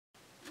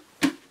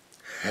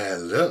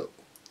Hello!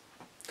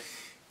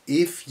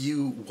 If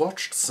you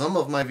watched some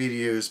of my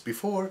videos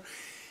before,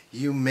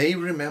 you may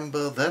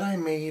remember that I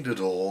made a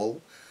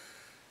doll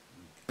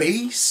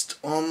based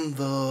on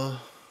the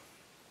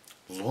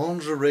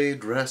lingerie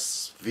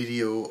dress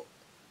video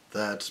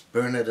that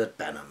Bernadette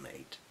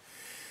made.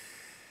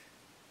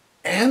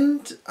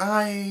 And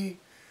I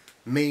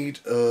made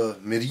a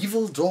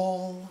medieval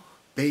doll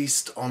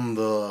based on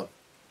the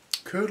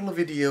Curdle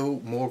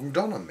video Morgan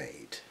Donna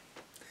made.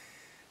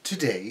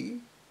 Today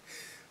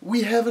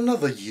we have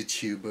another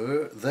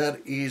YouTuber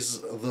that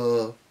is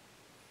the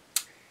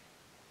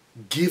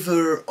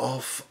giver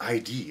of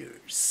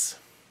ideas.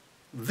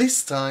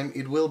 This time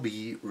it will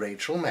be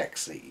Rachel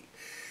Maksy.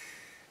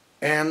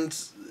 And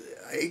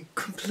I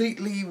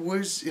completely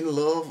was in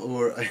love,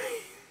 or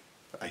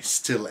I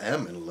still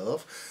am in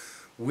love,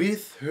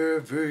 with her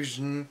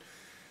version,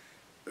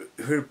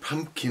 her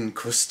pumpkin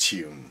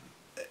costume.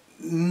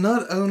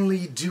 Not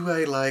only do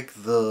I like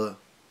the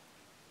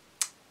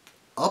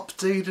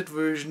updated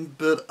version,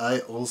 but I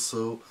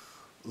also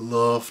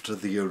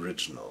loved the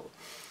original.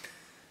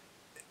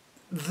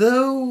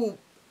 Though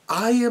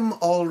I am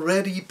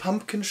already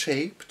pumpkin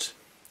shaped,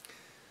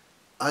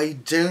 I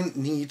don't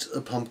need a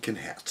pumpkin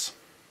hat.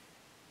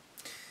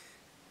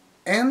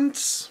 And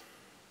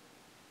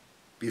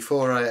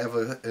before I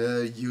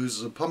ever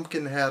use a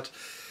pumpkin hat,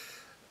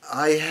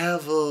 I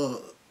have a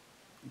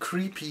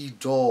creepy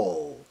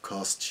doll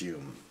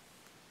costume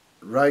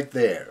right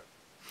there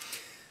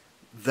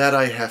that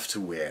I have to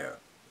wear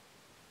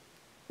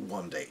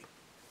one day.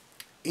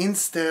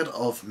 Instead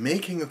of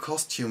making a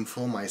costume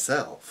for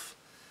myself,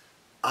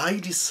 I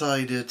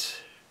decided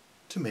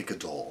to make a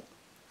doll.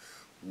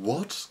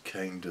 What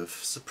kind of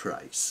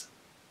surprise!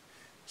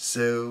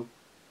 So,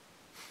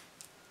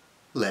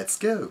 let's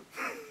go!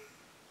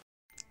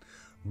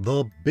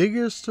 The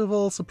biggest of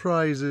all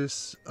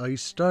surprises, I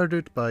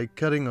started by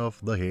cutting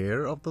off the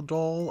hair of the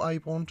doll I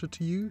wanted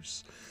to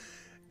use,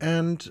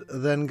 and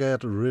then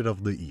get rid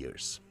of the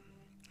ears.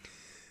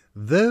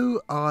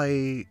 Though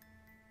I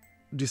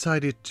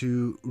decided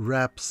to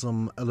wrap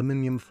some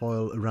aluminium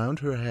foil around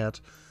her head,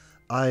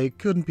 I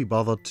couldn't be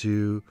bothered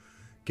to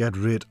get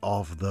rid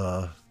of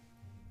the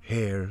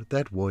hair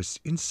that was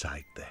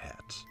inside the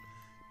head.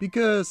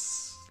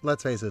 Because,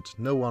 let's face it,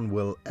 no one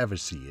will ever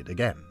see it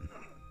again.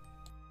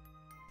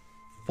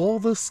 For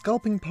the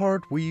sculpting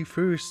part, we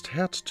first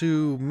had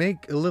to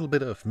make a little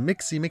bit of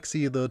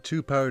mixy the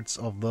two parts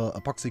of the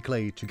epoxy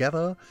clay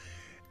together,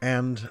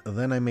 and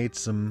then I made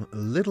some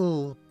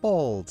little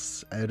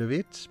balls out of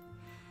it,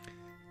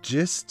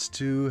 just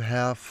to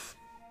have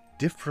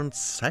different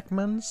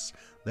segments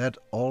that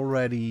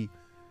already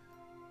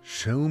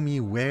show me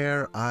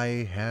where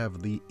I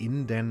have the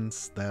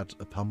indents that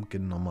a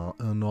pumpkin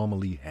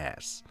normally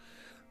has.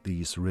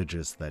 These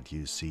ridges that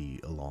you see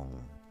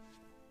along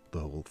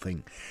the whole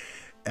thing.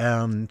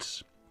 And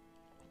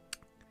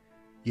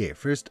yeah,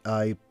 first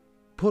I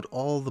put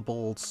all the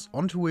balls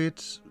onto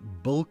it,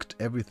 bulked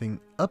everything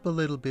up a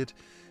little bit,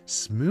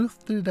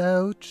 smoothed it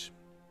out.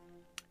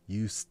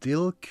 You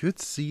still could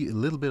see a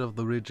little bit of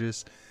the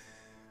ridges,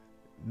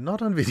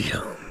 not on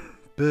video,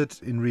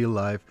 but in real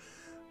life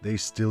they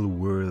still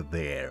were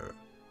there,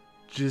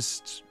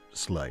 just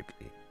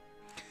slightly.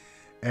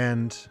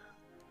 And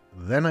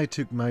then I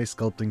took my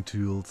sculpting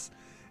tools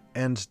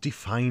and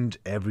defined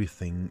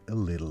everything a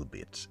little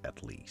bit,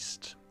 at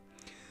least.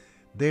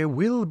 There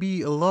will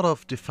be a lot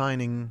of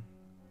defining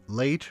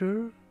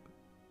later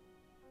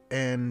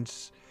and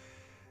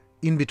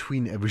in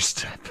between every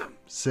step.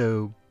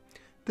 So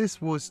this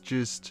was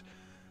just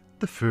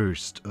the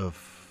first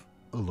of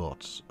a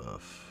lot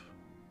of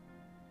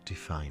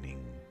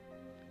defining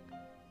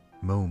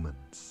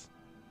moments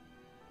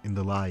in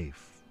the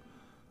life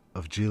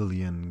of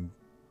Jillian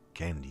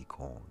Candy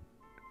Corn.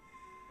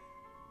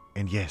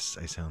 And yes,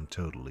 I sound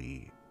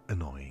totally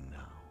annoying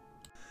now.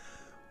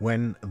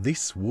 When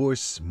this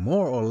was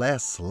more or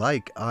less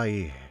like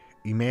I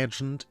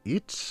imagined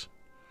it,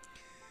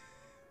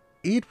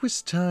 it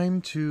was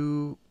time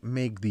to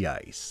make the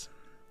eyes.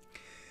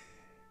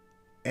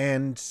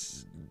 And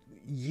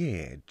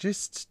yeah,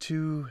 just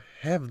to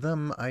have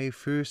them, I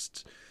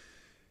first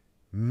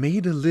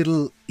made a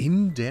little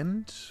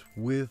indent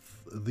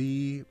with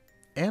the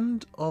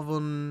end of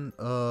an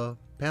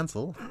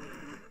pencil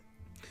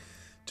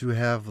to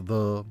have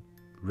the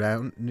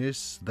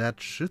roundness that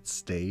should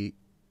stay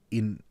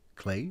in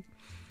clay,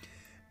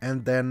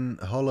 and then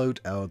hollowed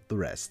out the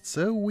rest.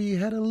 So we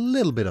had a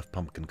little bit of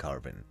pumpkin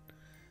carving.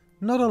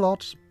 Not a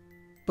lot,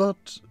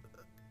 but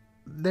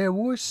there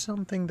was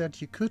something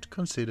that you could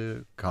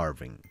consider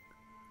carving.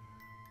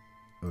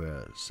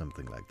 Or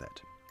something like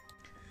that.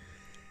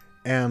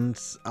 And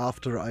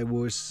after I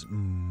was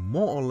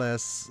more or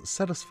less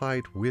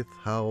satisfied with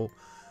how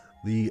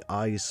the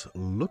eyes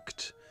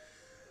looked,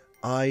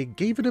 I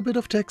gave it a bit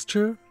of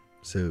texture,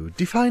 so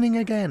defining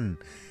again.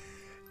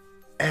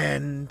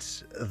 And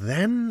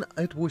then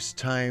it was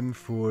time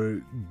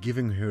for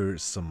giving her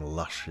some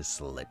luscious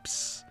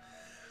lips.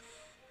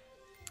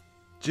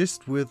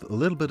 Just with a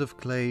little bit of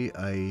clay,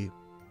 I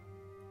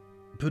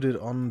put it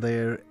on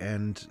there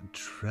and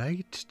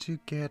tried to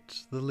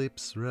get the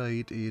lips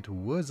right. It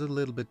was a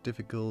little bit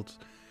difficult.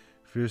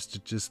 First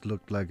it just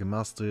looked like a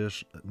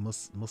mustache,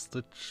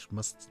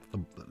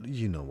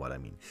 you know what I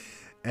mean.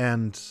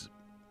 And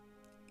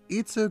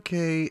it's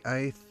okay,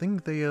 I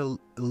think they are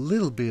a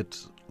little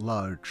bit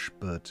large,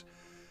 but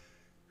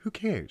who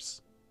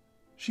cares?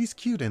 She's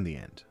cute in the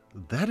end.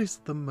 That is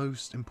the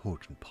most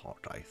important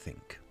part, I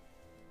think.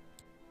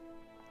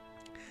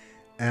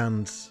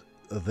 And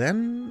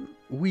then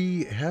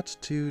we had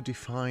to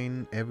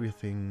define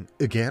everything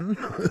again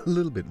a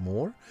little bit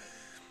more.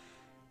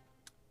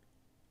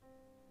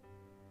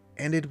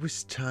 And it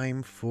was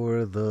time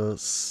for the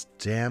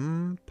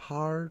stem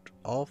part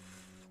of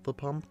the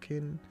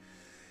pumpkin.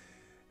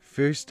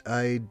 First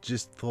I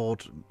just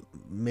thought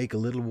make a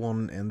little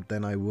one, and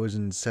then I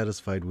wasn't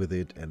satisfied with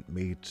it and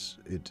made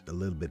it a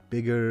little bit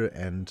bigger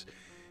and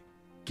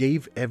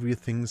gave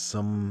everything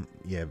some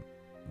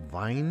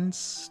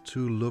vines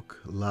to look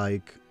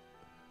like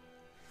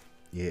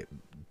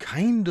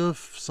kind of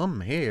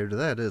some hair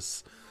that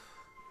is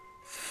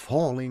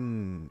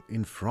falling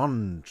in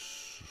front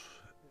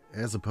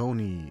as a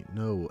pony.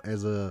 No,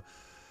 as a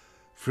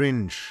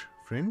fringe.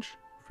 Fringe?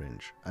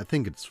 Fringe. I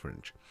think it's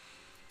fringe.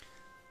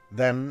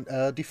 Then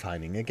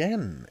defining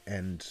again,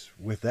 and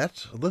with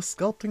that the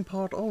sculpting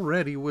part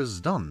already was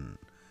done.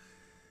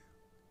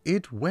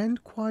 It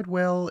went quite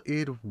well,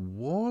 it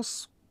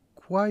was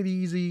quite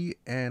easy,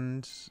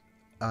 and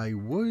I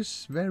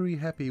was very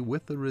happy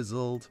with the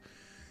result.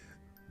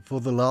 For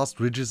the last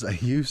ridges I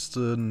used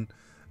an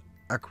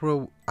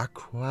aquarelle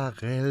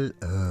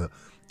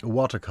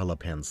watercolor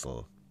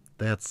pencil.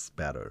 That's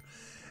better.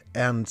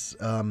 And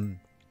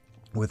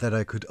with that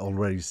I could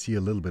already see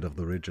a little bit of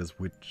the ridges,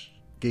 which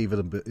gave it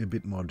a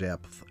bit more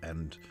depth,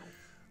 and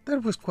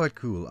that was quite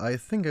cool. I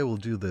think I will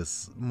do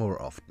this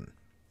more often.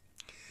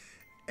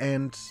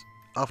 And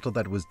after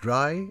that was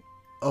dry,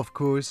 of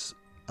course,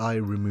 I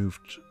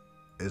removed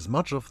as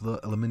much of the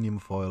aluminium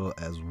foil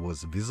as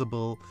was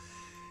visible,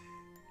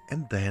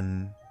 and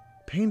then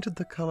painted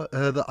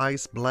the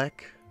eyes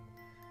black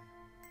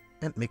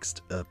and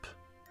mixed up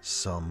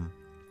some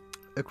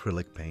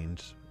acrylic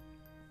paint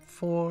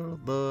for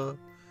the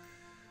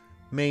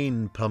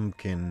main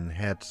pumpkin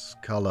head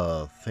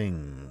color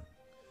thing.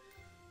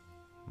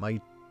 My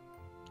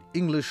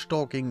English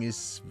talking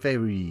is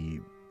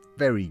very,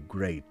 very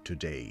great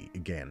today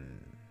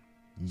again.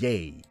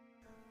 Yay!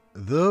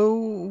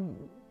 Though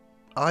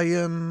I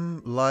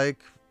am,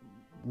 like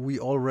we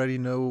already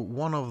know,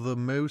 one of the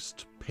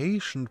most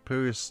patient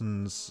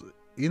persons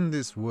in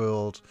this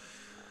world,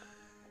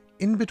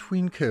 in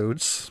between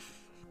coats,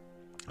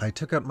 I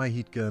took out my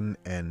heat gun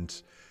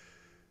and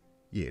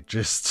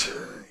just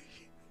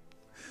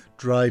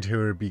dried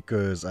her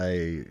because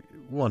I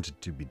wanted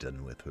to be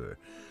done with her.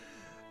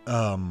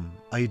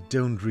 I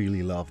don't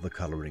really love the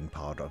coloring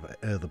part of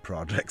the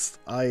projects.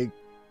 I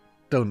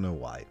don't know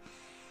why.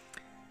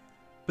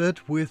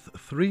 But with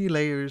 3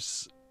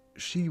 layers,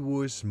 she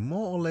was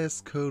more or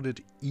less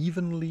coated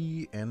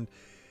evenly, and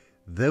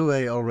though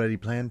I already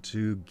planned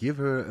to give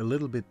her a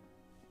little bit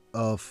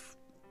of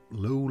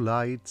low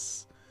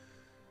lights,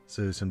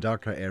 so some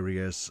darker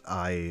areas,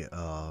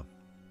 I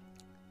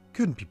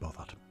couldn't be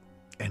bothered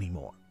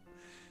anymore.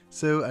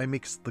 So I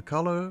mixed the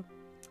color,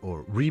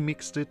 or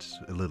remixed it,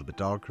 a little bit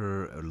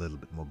darker, a little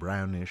bit more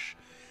brownish,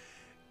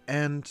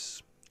 and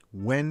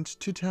went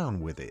to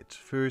town with it.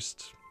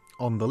 First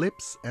on the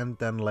lips, and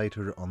then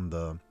later on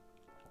the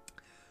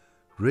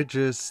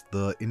ridges,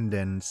 the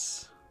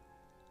indents,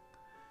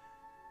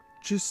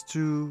 just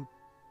to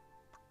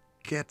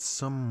get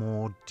some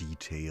more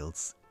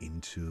details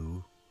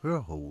into her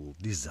whole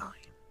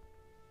design.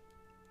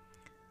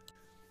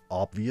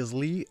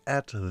 Obviously,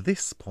 at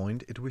this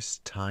point it was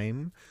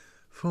time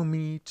for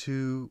me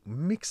to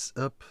mix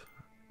up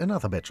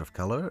another batch of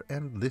color,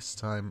 and this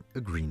time a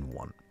green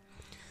one.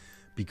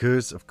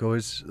 Because, of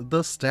course,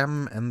 the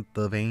stem and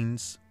the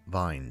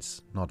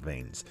vines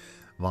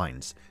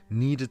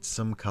needed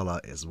some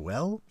color as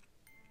well.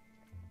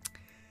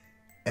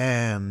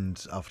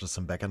 And after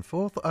some back and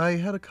forth, I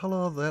had a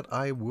color that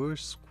I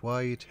was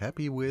quite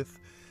happy with.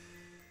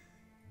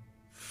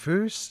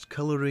 First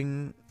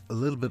coloring a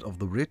little bit of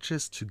the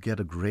ridges to get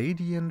a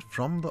gradient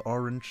from the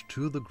orange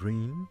to the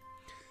green.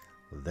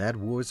 That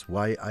was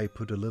why I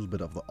put a little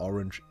bit of the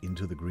orange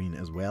into the green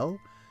as well.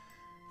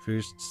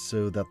 First,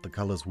 so that the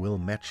colors will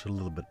match a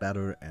little bit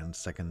better, and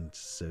second,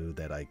 so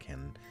that I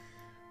can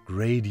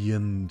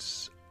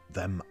gradient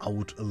them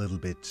out a little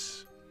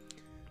bit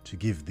to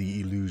give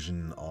the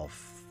illusion of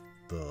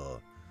the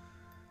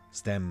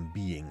stem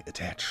being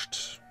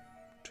attached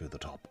to the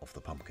top of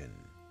the pumpkin.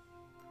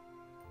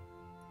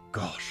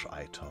 Gosh,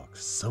 I talk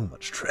so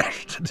much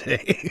trash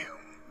today.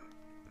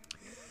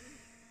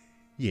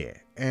 Yeah,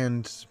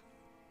 and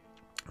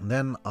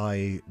then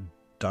I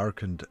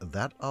darkened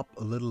that up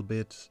a little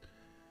bit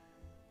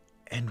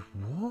and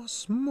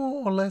was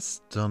more or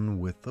less done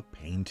with the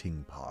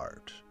painting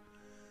part,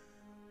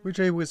 which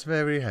I was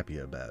very happy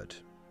about,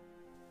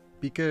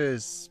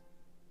 because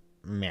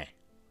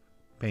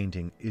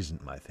painting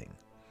isn't my thing.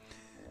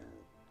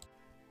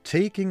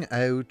 taking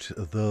out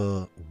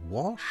the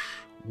wash,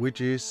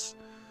 which is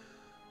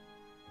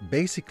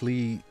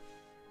basically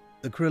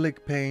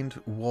acrylic paint,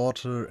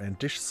 water and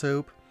dish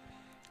soap,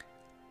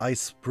 I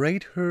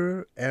sprayed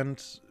her,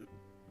 and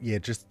yeah,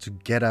 just to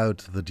get out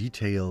the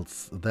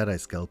details that I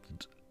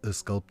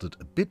sculpted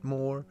a bit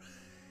more.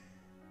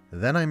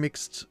 Then I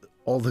mixed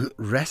all the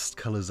rest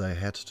colors I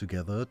had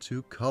together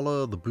to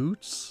color the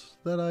boots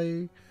that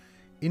I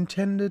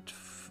intended,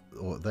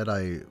 or that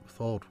I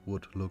thought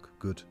would look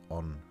good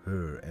on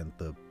her, and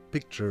the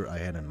picture I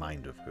had in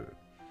mind of her.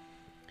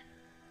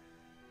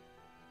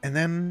 And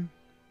then,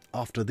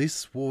 after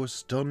this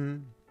was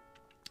done,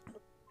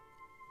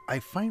 I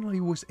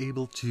finally was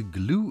able to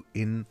glue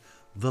in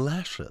the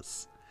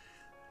lashes.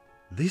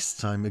 This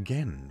time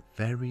again,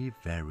 very,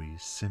 very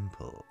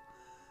simple.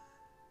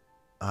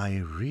 I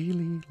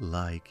really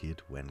like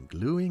it when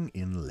gluing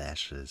in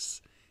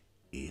lashes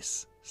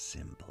is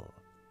simple.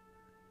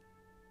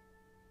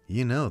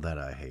 You know that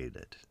I hate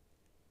it.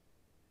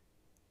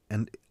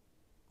 And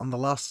on the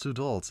last two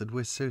dolls it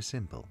was so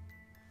simple.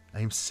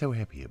 I am so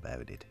happy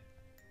about it.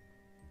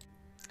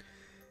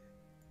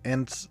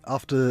 And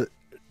after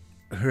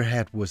her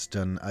head was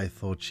done, I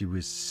thought she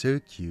was so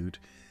cute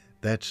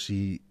that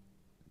she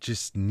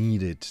just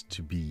needed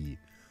to be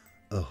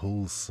a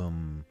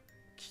wholesome,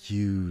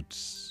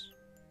 cute,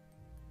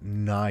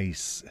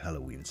 nice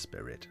Halloween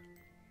spirit.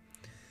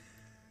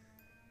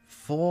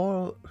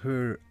 For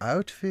her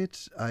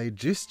outfit, I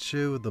just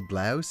show the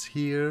blouse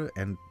here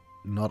and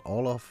not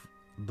all of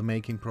the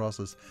making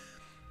process.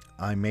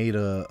 I made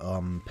a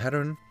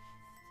pattern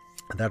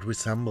that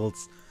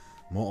resembles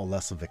more or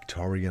less a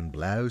Victorian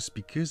blouse,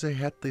 because I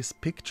had this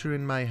picture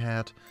in my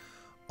head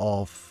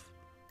of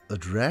a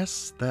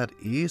dress that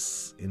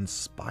is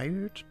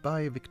inspired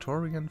by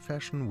Victorian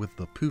fashion with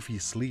the poofy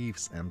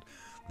sleeves and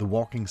the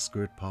walking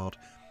skirt part,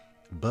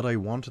 but I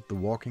wanted the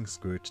walking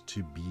skirt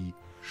to be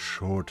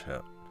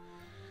shorter,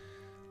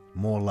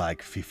 more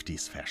like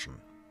 50s fashion.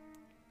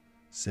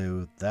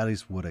 So that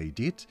is what I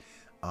did.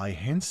 I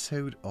hand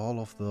sewed all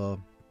of the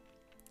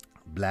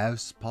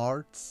blouse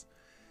parts,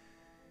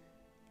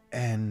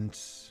 and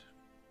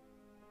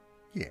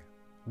yeah,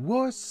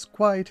 was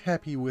quite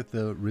happy with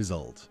the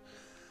result.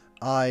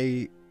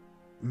 I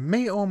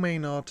may or may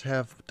not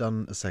have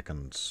done a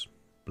second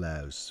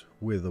blouse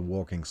with a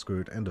walking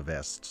skirt and a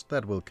vest.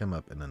 That will come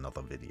up in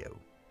another video.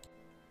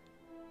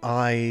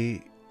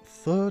 I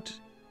thought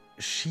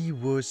she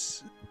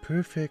was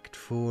perfect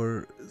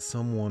for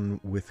someone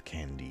with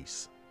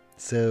candies.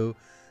 So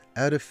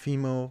out of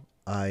Fimo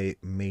I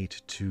made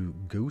 2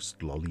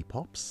 ghost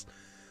lollipops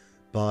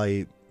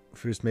by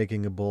first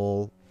making a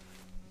ball,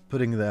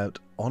 putting that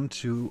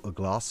onto a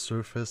glass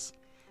surface,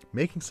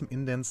 making some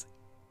indents,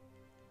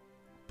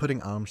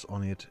 putting arms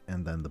on it,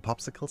 and then the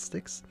popsicle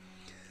sticks.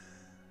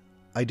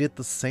 I did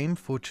the same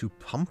for 2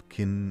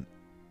 pumpkin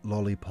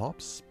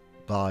lollipops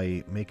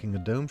by making a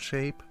dome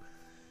shape,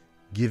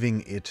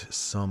 giving it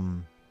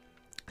some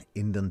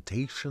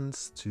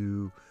indentations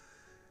to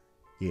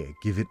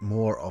give it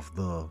more of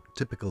the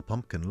typical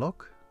pumpkin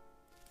look.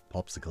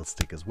 Popsicle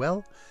stick as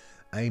well.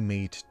 I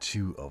made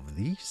 2 of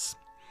these.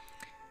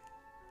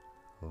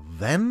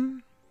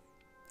 Then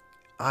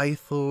I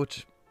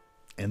thought,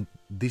 and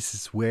this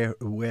is where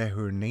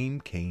her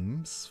name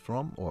came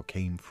from,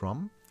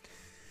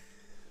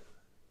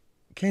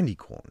 candy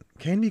corn.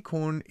 Candy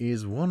corn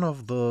is one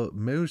of the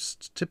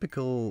most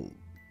typical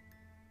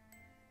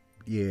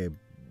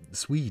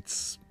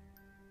sweets,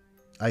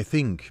 I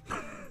think.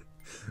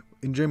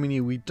 In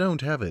Germany we don't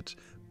have it,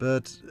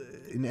 but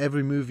in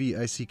every movie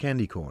I see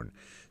candy corn.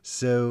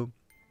 So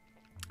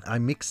I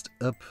mixed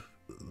up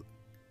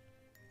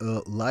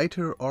a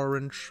lighter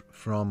orange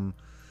from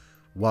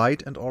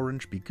white and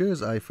orange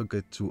because I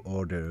forgot to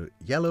order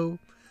yellow,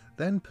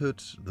 then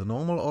put the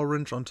normal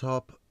orange on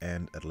top,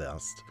 and at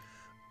last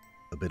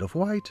a bit of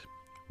white,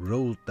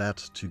 rolled that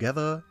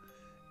together,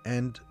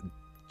 and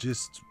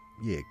just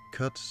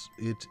cut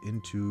it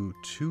into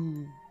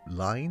 2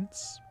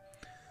 lines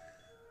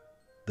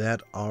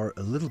that are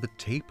a little bit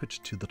tapered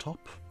to the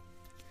top,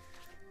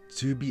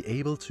 to be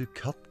able to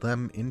cut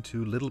them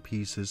into little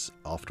pieces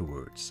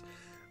afterwards.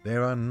 They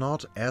are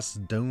not as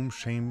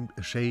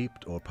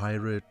dome-shaped or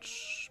pyramid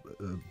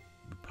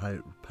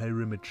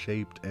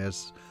shaped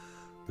as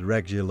the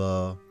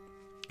regular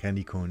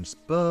candy corns,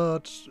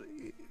 but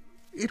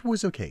it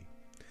was okay.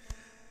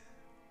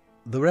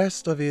 The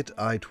rest of it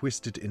I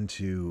twisted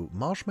into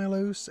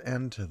marshmallows,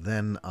 and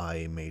then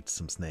I made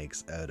some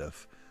snakes out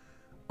of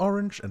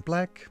orange and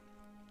black,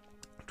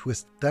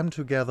 twisted them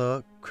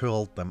together,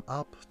 curled them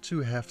up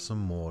to have some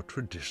more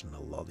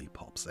traditional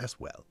lollipops as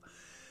well.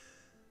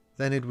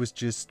 Then it was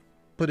just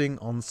putting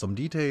on some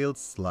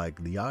details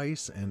like the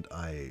eyes, and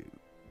I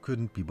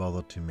couldn't be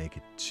bothered to make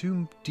it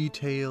too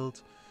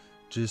detailed.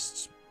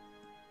 Just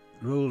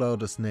rolled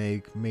out a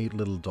snake, made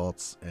little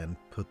dots and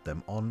put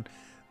them on.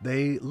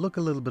 They look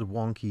a little bit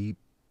wonky,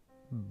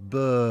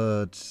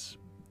 but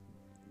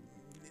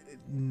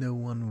no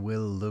one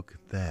will look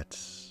that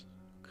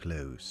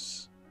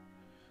close.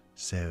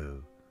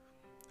 So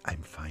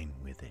I'm fine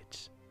with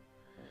it.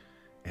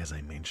 as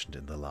I mentioned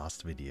in the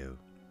last video,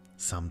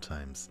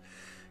 sometimes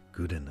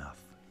good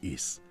enough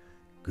is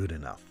good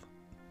enough.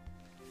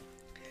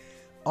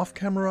 Off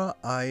camera,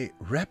 I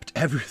wrapped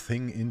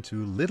everything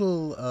into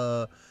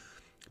little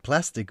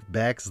plastic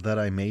bags that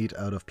I made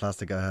out of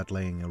plastic I had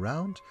laying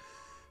around.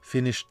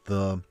 Finished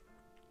the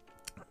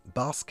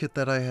basket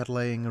that I had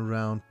laying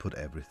around, put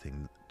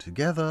everything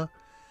together.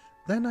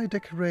 Then I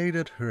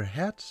decorated her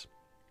hat,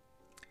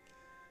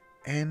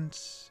 and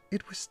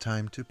it was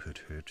time to put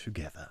her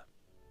together.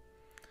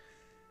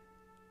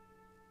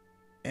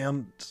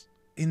 And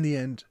in the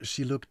end,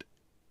 she looked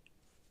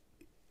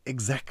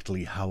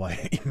exactly how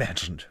I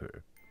imagined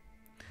her.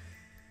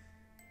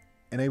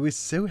 And I was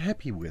so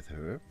happy with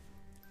her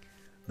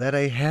that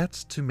I had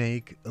to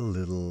make a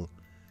little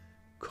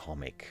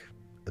comic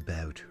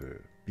about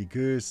her,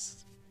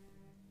 because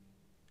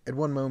at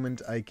one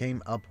moment I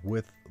came up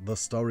with the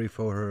story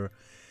for her.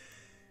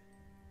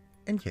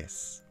 And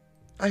yes,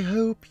 I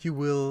hope you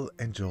will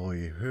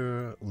enjoy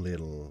her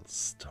little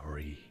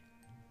story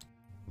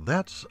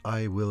that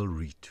I will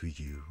read to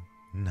you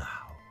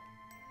now.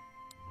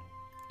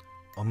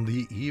 On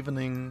the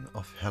evening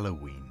of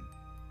Halloween,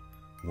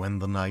 when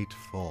the night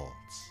falls,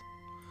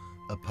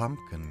 a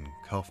pumpkin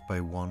carved by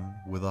one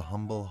with a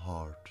humble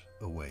heart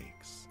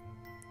awakes.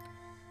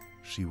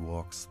 She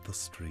walks the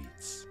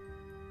streets,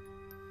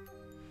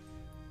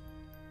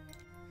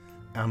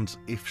 and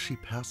if she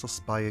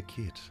passes by a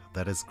kid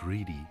that is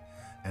greedy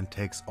and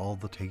takes all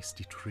the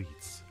tasty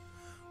treats,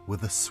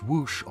 with a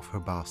swoosh of her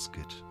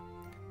basket,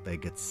 they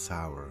get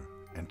sour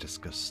and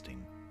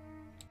disgusting.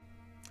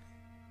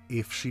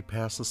 If she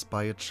passes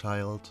by a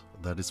child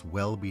that is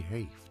well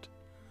behaved,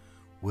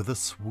 with a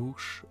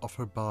swoosh of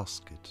her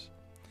basket,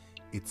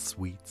 its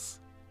sweets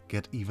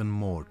get even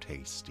more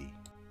tasty.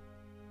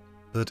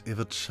 But if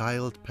a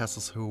child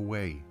passes her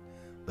way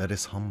that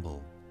is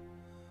humble,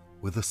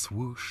 with a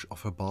swoosh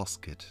of her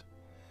basket,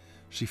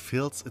 she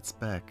fills its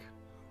bag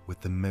with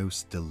the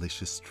most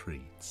delicious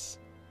treats.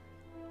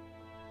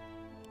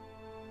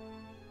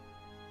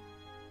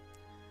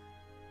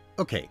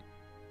 Okay,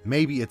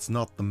 maybe it's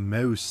not the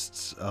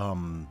most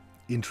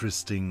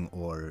interesting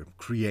or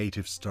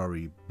creative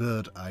story,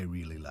 but I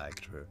really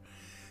liked her.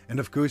 And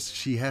of course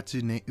she had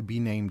to be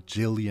named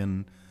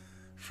Jillian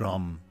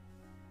from,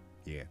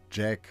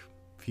 Jack,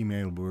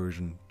 female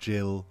version,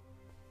 Jill.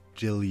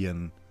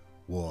 Jillian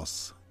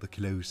was the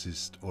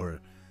closest,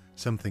 or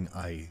something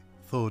I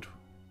thought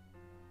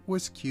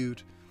was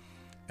cute.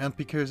 And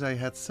because I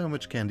had so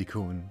much candy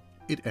corn,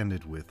 it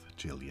ended with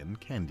Jillian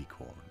Candy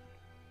Corn.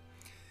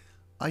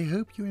 I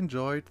hope you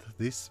enjoyed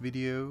this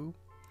video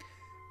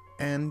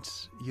and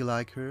you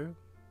like her.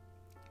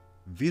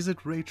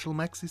 Visit Rachel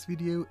Maksy's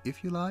video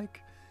if you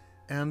like,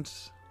 and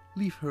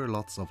leave her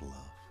lots of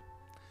love.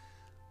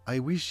 I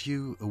wish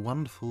you a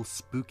wonderful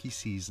spooky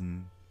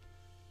season,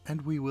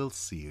 and we will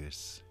see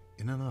us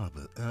in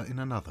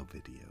another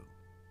video.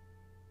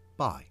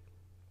 Bye.